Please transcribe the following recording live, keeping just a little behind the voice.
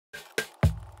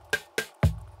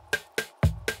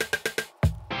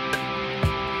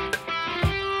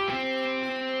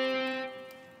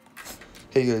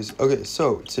Hey guys, okay,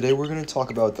 so today we're going to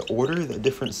talk about the order that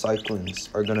different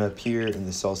cyclins are going to appear in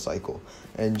the cell cycle,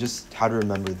 and just how to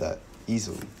remember that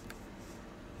easily.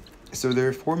 So there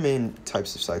are four main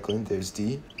types of cyclin. There's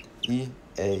D, E,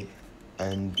 A,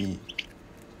 and B.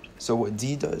 So what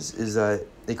D does is that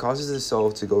it causes the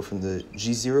cell to go from the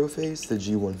G0 phase to the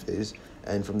G1 phase,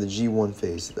 and from the G1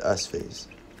 phase to the S phase.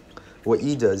 What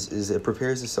E does is it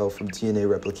prepares the cell for DNA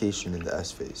replication in the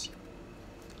S phase.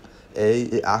 A,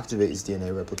 it activates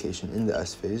DNA replication in the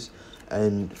S phase,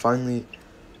 and finally,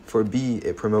 for B,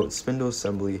 it promotes spindle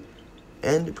assembly,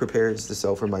 and it prepares the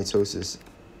cell for mitosis,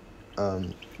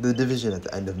 the division at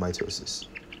the end of mitosis.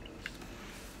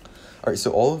 Alright,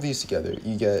 so all of these together,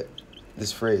 you get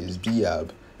this phrase,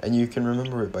 DEAB, and you can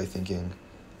remember it by thinking,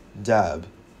 DAB.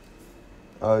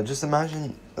 Just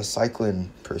imagine a cyclin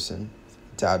person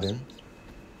dabbing,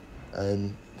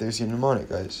 and there's your mnemonic,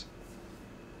 guys.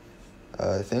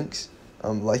 Thanks.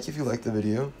 Like if you like the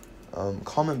video,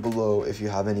 comment below if you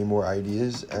have any more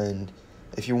ideas, and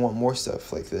if you want more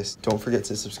stuff like this, don't forget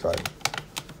to subscribe.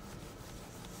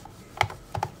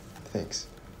 Thanks.